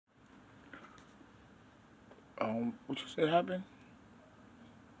What you said happened?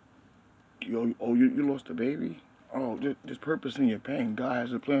 You lost a baby? Oh, there's purpose in your pain. God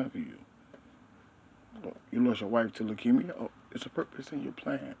has a plan for you. Oh, you lost your wife to leukemia? Oh, it's a purpose in your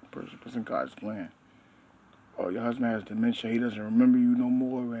plan. Purpose in God's plan. Oh, your husband has dementia. He doesn't remember you no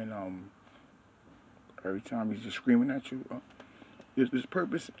more, and every time he's just screaming at you. There's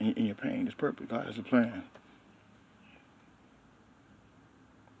purpose in your pain. There's purpose. God has a plan.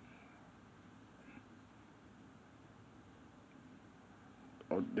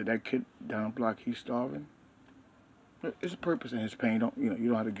 Oh, did that kid down the block, he's starving? There's a purpose in his pain. You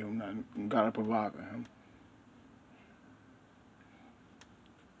don't have to give him nothing. God will provide for him.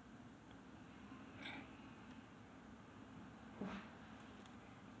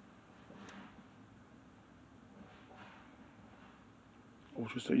 Oh,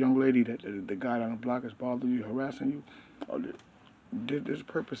 just a young lady that the guy down the block is bothering you, harassing you. Oh, there's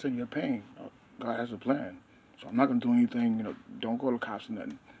purpose in your pain. Oh, God has a plan. So I'm not gonna do anything. Don't call the cops or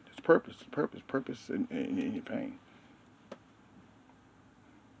nothing. There's purpose in your pain.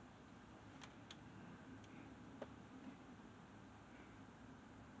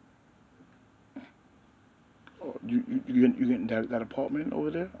 Oh, you getting that apartment over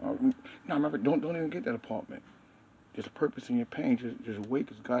there? Oh, no, remember, don't even get that apartment. There's a purpose in your pain. Just wait,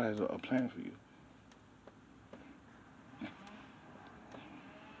 because God has a plan for you.